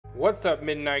What's up,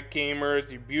 Midnight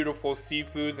gamers, you beautiful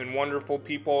Sifus and wonderful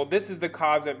people? This is the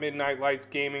cause at Midnight Lights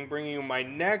Gaming, bringing you my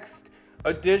next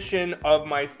edition of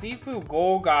my Sifu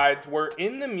goal guides. We're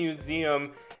in the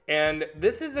museum, and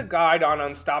this is a guide on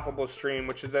Unstoppabe stream,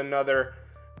 which is another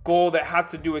goal that has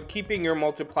to do with keeping your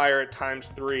multiplier at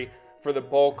 ×3 for the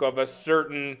bulk of a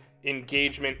certain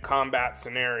engagement combat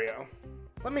scenario.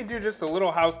 Let me do just a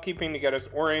little housekeeping to get us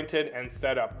oriented and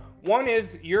set up. One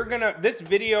is this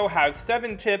video has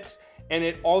 7 tips, and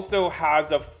it also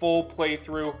has a full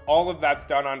playthrough. All of that's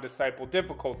done on disciple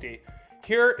difficulty.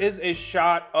 Here is a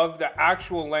shot of the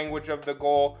actual language of the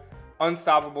goal.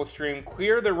 Unstoppabe stream,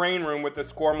 clear the rain room with a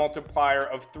score multiplier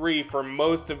of 3 for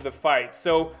most of the fight.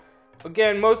 So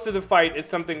again, most of the fight is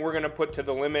something we're gonna put to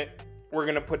the limit. We're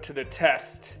gonna put to the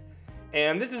test.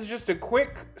 And this is just a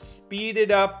quick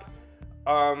speeded up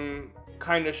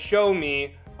kind of show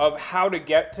me of how to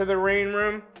get to the rain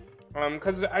room,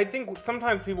 because I think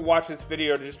sometimes people watch this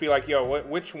video to just be like, yo,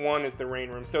 which one is the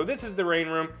rain room? So this is the rain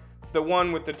room. It's the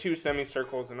one with the 2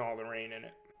 semicircles and all the rain in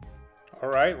it. All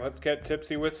right, let's get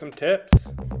tipsy with some tips.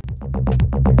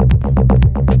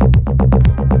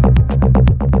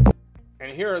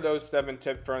 And here are those 7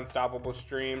 tips for Unstoppabe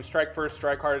stream. Strike first,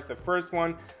 strike hard is the first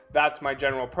one. That's my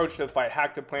general approach to the fight.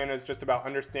 Hack the plan is just about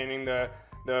understanding the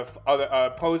other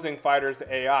opposing fighters'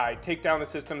 AI. Take down the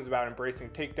system is about embracing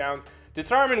takedowns.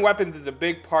 Disarming weapons is a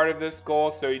big part of this goal,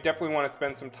 so you definitely want to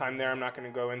spend some time there. I'm not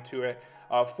going to go into it.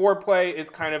 Foreplay is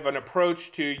kind of an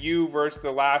approach to you versus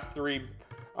the last 3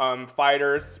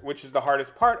 fighters, which is the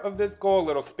hardest part of this goal. A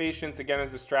little patience, again,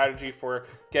 is a strategy for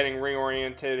getting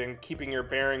reoriented and keeping your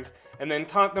bearings. And then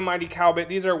taunt the mighty cowbit.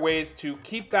 These are ways to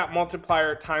keep that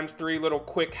multiplier ×3, little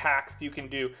quick hacks you can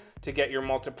do to get your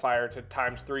multiplier to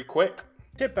 ×3 quick.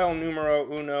 Tip el numero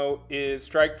uno is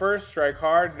strike first, strike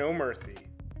hard, no mercy.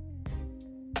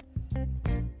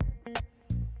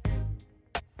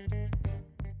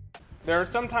 There are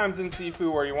some times in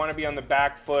Sifu where you want to be on the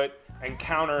back foot and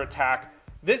counterattack.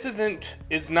 This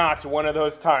is not one of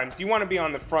those times. You want to be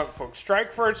on the front foot.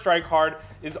 Strike first, strike hard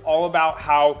is all about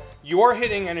how you're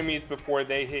hitting enemies before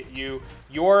they hit you.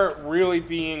 You're really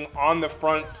being on the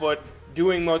front foot,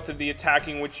 doing most of the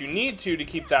attacking, which you need to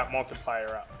keep that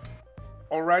multiplier up.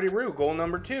 Alrighty, Roo, goal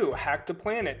number 2, hack the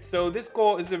planet. So this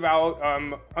goal is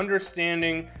about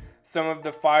understanding some of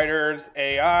the fighters'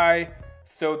 AI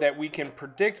so that we can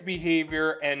predict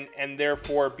behavior and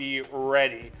therefore be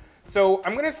ready. So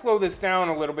I'm going to slow this down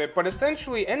a little bit, but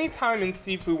essentially anytime in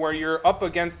Sifu where you're up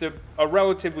against a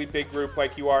relatively big group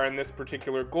like you are in this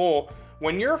particular goal,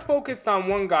 when you're focused on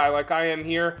one guy like I am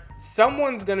here,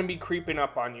 someone's going to be creeping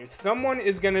up on you. Someone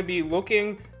is going to be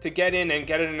looking to get in and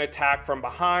get an attack from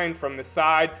behind, from the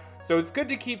side. So it's good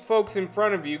to keep folks in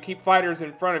front of you, keep fighters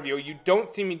in front of you. You don't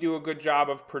see me do a good job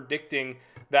of predicting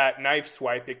that knife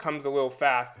swipe. It comes a little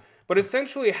fast. But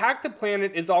essentially, hack the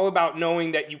planet is all about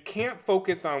knowing that you can't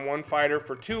focus on one fighter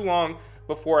for too long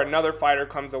before another fighter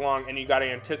comes along, and you got to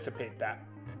anticipate that.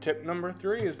 Tip number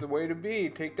 3 is the way to be.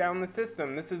 Take down the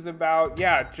system. This is about,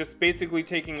 just basically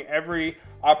taking every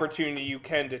opportunity you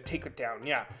can to take it down.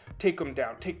 Take them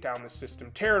down. Take down the system.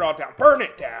 Tear it all down. Burn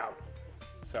it down.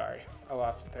 Sorry, I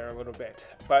lost it there a little bit.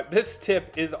 But this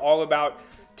tip is all about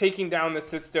taking down the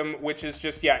system, which is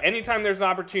just, anytime there's an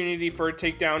opportunity for a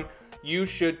takedown, you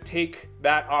should take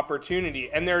that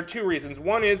opportunity. And there are 2 reasons.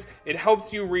 One is it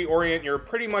helps you reorient. You're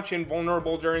pretty much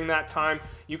invulnerable during that time.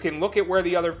 You can look at where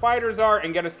the other fighters are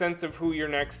and get a sense of who your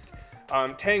next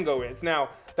tango is. Now,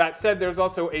 that said, there's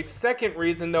also a second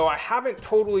reason, though I haven't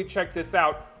totally checked this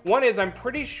out. One is I'm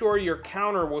pretty sure your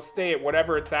counter will stay at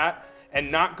whatever it's at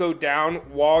and not go down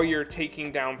while you're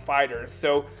taking down fighters.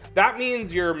 So that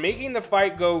means you're making the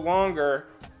fight go longer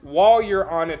while you're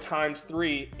on a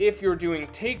 ×3 if you're doing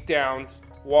takedowns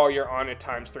while you're on a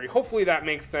 ×3. Hopefully that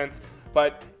makes sense.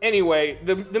 But anyway,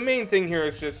 the main thing here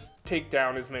is just take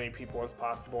down as many people as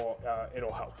possible.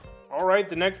 It'll help. All right,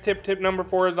 the next tip number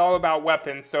 4 is all about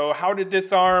weapons. So how to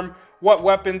disarm, what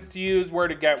weapons to use, where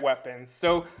to get weapons.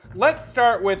 So let's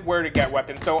start with where to get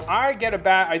weapons. So I get a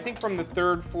bat, I think from the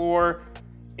 3rd floor,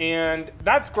 and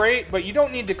that's great, but you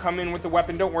don't need to come in with a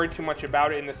weapon. Don't worry too much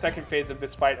about it. In the second phase of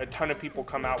this fight, a ton of people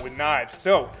come out with knives.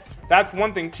 So that's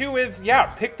one thing. 2 is,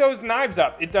 pick those knives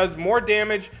up. It does more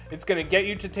damage. It's going to get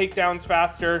you to takedowns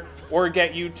faster or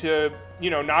get you to,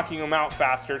 knocking them out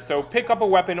faster. So pick up a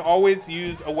weapon. Always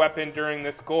use a weapon during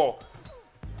this goal.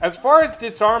 As far as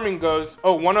disarming goes,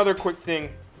 one other quick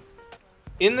thing.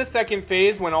 In the second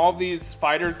phase, when all these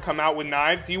fighters come out with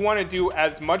knives, you want to do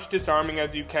as much disarming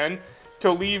as you can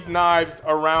to leave knives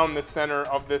around the center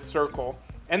of this circle.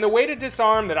 And the way to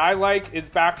disarm that I like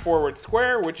is back forward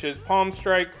square, which is palm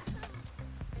strike,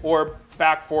 or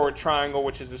back forward triangle,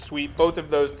 which is a sweep. Both of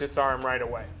those disarm right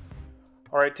away.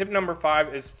 All right, tip number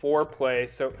 5 is foreplay.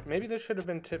 So maybe this should have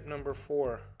been tip number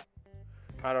 4.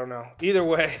 I don't know. Either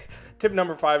way, tip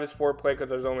number 5 is foreplay because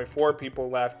there's only 4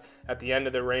 people left at the end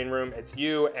of the rain room. It's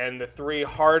you and the 3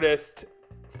 hardest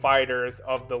fighters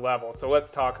of the level. So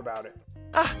let's talk about it.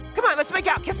 Come on, let's make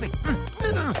out. Kiss me.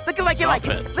 Looking like you like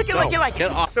it. Looking like you like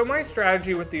it. So my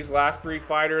strategy with these last 3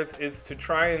 fighters is to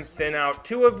try and thin out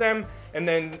 2 of them, and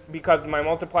then because my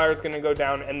multiplier is going to go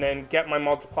down, and then get my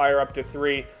multiplier up to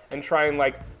 3 and try and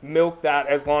like milk that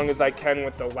as long as I can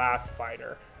with the last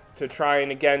fighter, to try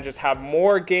and again just have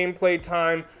more gameplay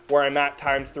time where I'm at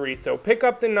 ×3. So pick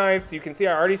up the knives. You can see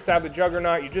I already stabbed the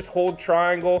Juggernaut. You just hold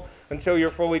triangle until you're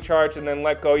fully charged and then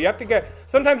let go. You have to get,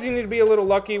 sometimes you need to be a little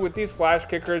lucky with these flash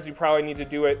kickers. You probably need to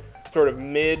do it sort of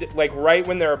mid, like right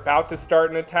when they're about to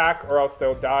start an attack, or else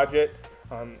they'll dodge it.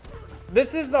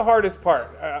 This is the hardest part.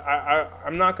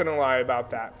 I'm not gonna lie about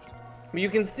that. But you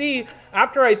can see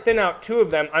after I thin out 2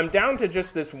 of them, I'm down to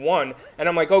just this 1, and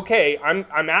I'm like, okay, I'm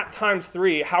at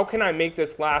 ×3. How can I make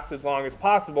this last as long as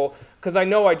possible? Because I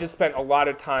know I just spent a lot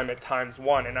of time at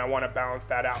 ×1, and I want to balance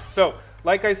that out. So,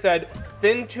 like I said,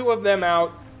 thin 2 of them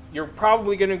out. You're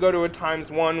probably going to go to a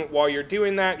 ×1 while you're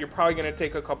doing that. You're probably going to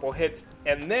take a couple hits,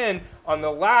 and then on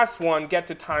the last one, get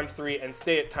to ×3 and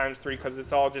stay at ×3 because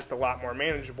it's all just a lot more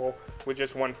manageable with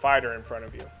just 1 fighter in front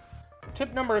of you.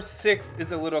 Tip number 6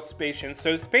 is a little patience.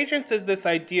 So patience is this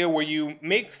idea where you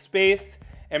make space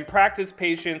and practice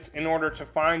patience in order to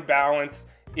find balance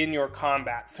in your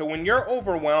combat. So when you're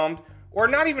overwhelmed, or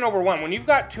not even overwhelmed, when you've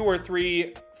got 2 or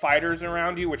 3 fighters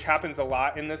around you, which happens a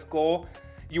lot in this goal,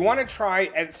 you want to try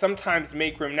and sometimes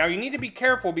make room. Now you need to be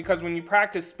careful because when you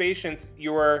practice patience,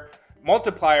 your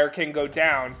multiplier can go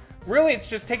down. Really, it's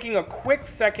just taking a quick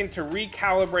second to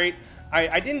recalibrate.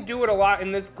 I didn't do it a lot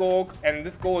in this goal, and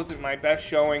this goal isn't my best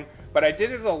showing, but I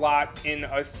did it a lot in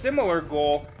a similar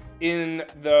goal in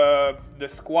the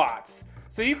squats.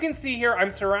 So you can see here, I'm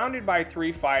surrounded by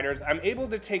 3 fighters. I'm able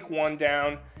to take 1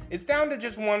 down. It's down to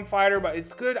just 1 fighter, but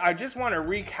it's good. I just want to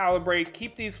recalibrate,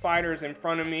 keep these fighters in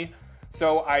front of me.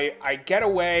 So I get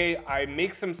away, I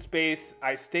make some space,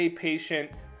 I stay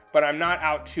patient, but I'm not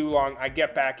out too long. I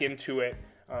get back into it.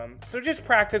 So just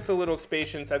practice a little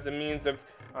patience as a means of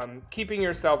keeping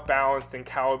yourself balanced and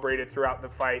calibrated throughout the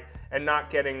fight and not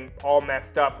getting all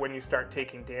messed up when you start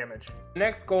taking damage. The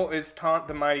next goal is Taunt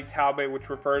the Mighty Talbot, which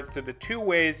refers to the 2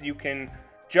 ways you can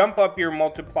jump up your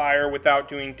multiplier without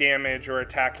doing damage or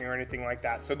attacking or anything like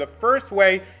that. So the first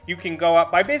way you can go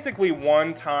up by basically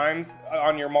 1 times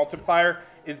on your multiplier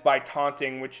is by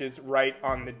taunting, which is right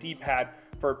on the D-pad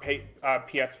for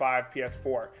PS5,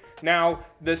 PS4. Now,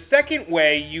 the second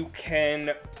way you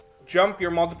can jump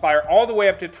your multiplier all the way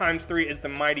up to ×3 is the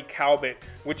Mighty Talbot,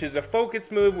 which is a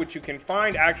focus move, which you can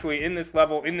find actually in this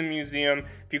level in the museum.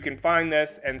 If you can find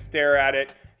this and stare at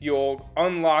it, you'll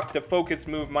unlock the focus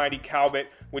move Mighty Talbot,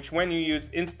 which when you use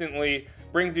instantly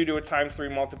brings you to a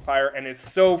 ×3 multiplier and is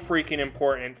so freaking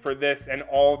important for this and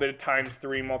all the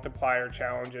 ×3 multiplier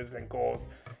challenges and goals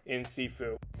in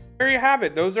Sifu. There you have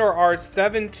it. Those are our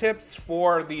 7 tips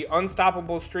for the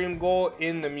Unstoppable stream goal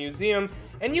in the museum.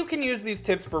 And you can use these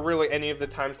tips for really any of the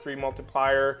 ×3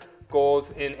 multiplier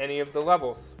goals in any of the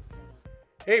levels.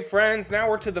 Hey friends, now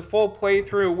we're to the full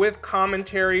playthrough with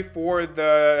commentary for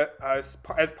the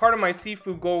as part of my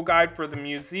Sifu goal guide for the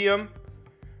museum,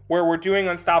 where we're doing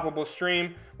Unstoppable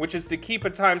stream, which is to keep a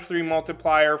 ×3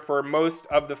 multiplier for most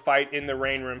of the fight in the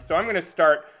rain room. So I'm going to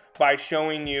start by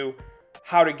showing you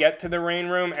how to get to the rain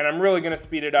room, and I'm really going to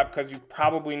speed it up because you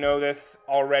probably know this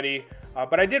already,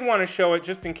 but I did want to show it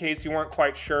just in case you weren't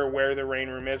quite sure where the rain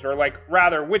room is, or like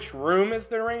rather which room is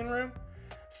the rain room.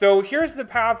 So here's the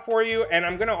path for you, and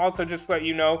I'm going to also just let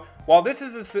you know, while this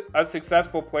is a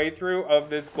successful playthrough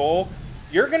of this goal,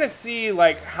 you're going to see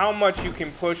like how much you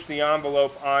can push the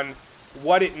envelope on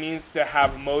what it means to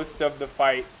have most of the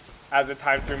fight as a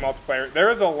 ×3 multiplier. There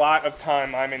is a lot of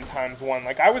time I'm in ×1.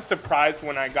 Like, I was surprised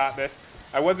when I got this.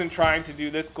 I wasn't trying to do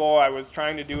this goal. I was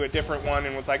trying to do a different one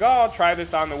and was like, oh, I'll try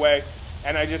this on the way.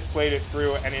 And I just played it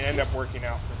through, and it ended up working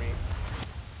out for me.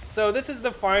 So this is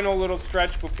the final little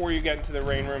stretch before you get into the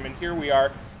rain room, and here we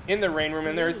are in the rain room,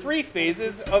 and there are 3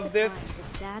 phases of this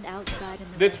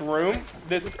room,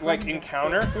 this like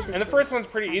encounter, and the first one's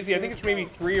pretty easy. I think it's maybe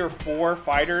 3 or 4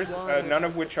 fighters, none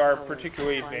of which are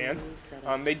particularly advanced.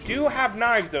 They do have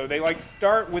knives though. They like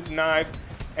start with knives,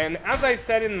 and as I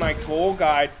said in my goal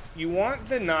guide, you want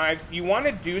the knives, you want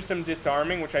to do some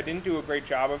disarming, which I didn't do a great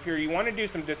job of here. You want to do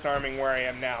some disarming where I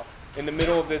am now, in the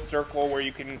middle of this circle where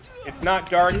you can, it's not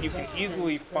dark, you can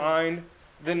easily find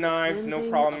the knives, no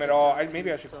problem at all.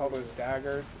 Maybe I should call those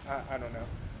daggers. I don't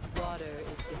know.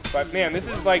 But man, this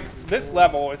is like, this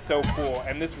level is so cool,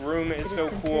 and this room is so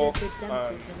cool.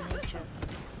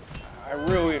 I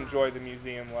really enjoy the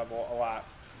museum level a lot.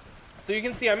 So you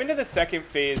can see I'm into the second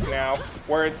phase now,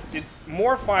 where it's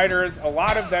more fighters. A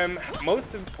lot of them, about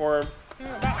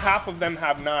half of them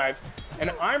have knives,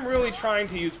 and I'm really trying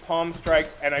to use palm strike,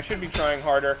 and I should be trying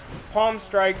harder. Palm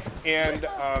strike and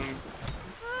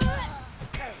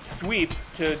sweep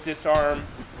to disarm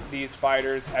these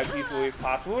fighters as easily as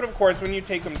possible. But of course, when you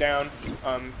take them down,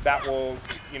 that will,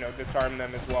 disarm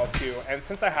them as well too. And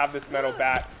since I have this metal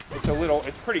bat,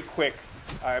 it's pretty quick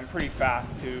and pretty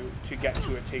fast to get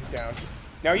to a takedown.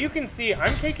 Now you can see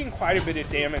I'm taking quite a bit of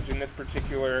damage in this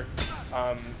particular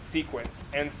sequence,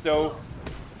 and so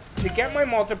to get my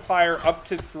multiplier up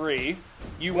to 3,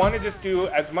 you want to just do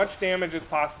as much damage as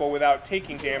possible without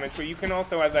taking damage, but you can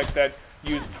also, as I said,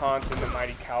 use taunt in the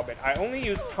Mighty Cowbit. I only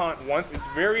use taunt once. It's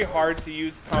very hard to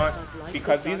use taunt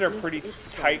because these are pretty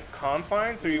tight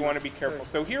confines, so you want to be careful.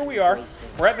 So here we are.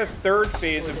 We're at the third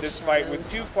phase of this fight with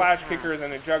 2 flash kickers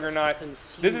and a juggernaut.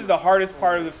 This is the hardest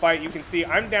part of the fight. You can see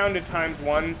I'm down to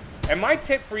 ×1. And my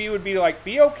tip for you would be to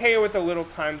be okay with a little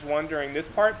 ×1 during this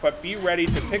part, but be ready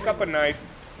to pick up a knife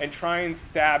and try and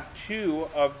stab 2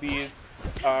 of these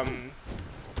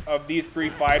 3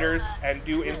 fighters and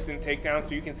do instant takedowns.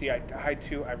 So you can see I died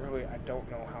too. I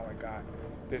don't know how I got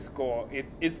this goal.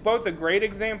 It's both a great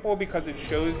example because it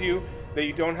shows you that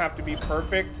you don't have to be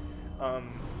perfect,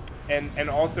 and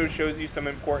also shows you some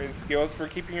important skills for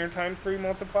keeping your ×3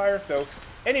 multiplier. So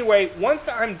anyway, once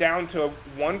I'm down to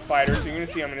 1 fighter, so you're going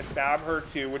to see I'm going to stab her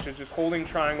too, which is just holding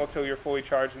triangle till you're fully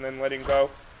charged and then letting go.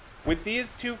 With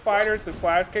these 2 fighters, the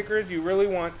flash kickers, you really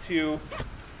want to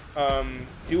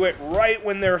do it right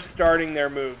when they're starting their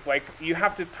move. You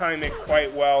have to time it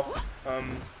quite well.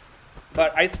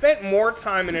 But I spent more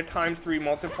time in a ×3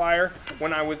 multiplier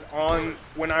when I was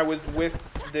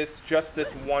with just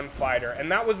this 1 fighter,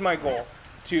 and that was my goal,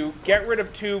 to get rid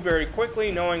of 2 very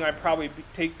quickly, knowing I'd probably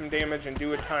take some damage and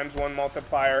do a ×1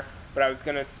 multiplier. But I was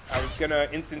gonna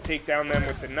instant take down them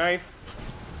with the knife,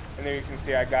 and there you can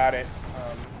see I got it.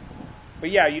 But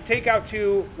yeah, you take out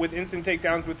 2 with instant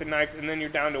takedowns with the knife, and then you're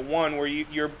down to 1, where you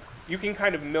can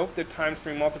kind of milk the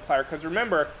 ×3 multiplier. Because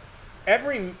remember,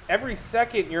 every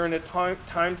second you're in a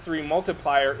 ×3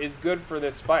 multiplier is good for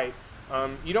this fight.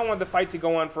 You don't want the fight to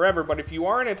go on forever, but if you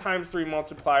are in a ×3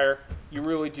 multiplier, you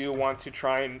really do want to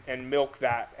try and milk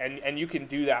that. And you can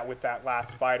do that with that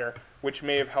last fighter, which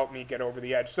may have helped me get over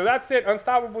the edge. So that's it.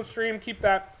 Unstoppable stream. Keep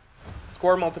that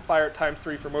score multiplier at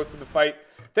 ×3 for most of the fight.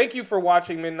 Thank you for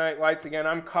watching Midnight Lights. Again,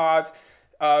 I'm Kaz.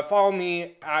 Follow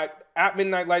me at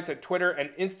Midnight Lights at Twitter and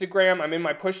Instagram. I'm in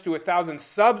my push to 1,000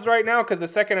 subs right now, because the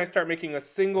second I start making a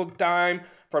single dime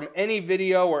from any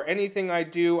video or anything I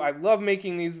do, I love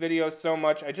making these videos so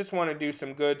much. I just want to do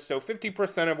some good. So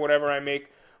 50% of whatever I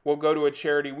make will go to a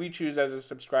charity we choose as a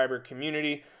subscriber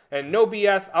community. And no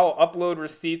BS, I'll upload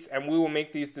receipts and we will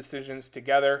make these decisions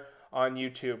together on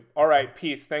YouTube. All right,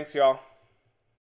 peace. Thanks, y'all.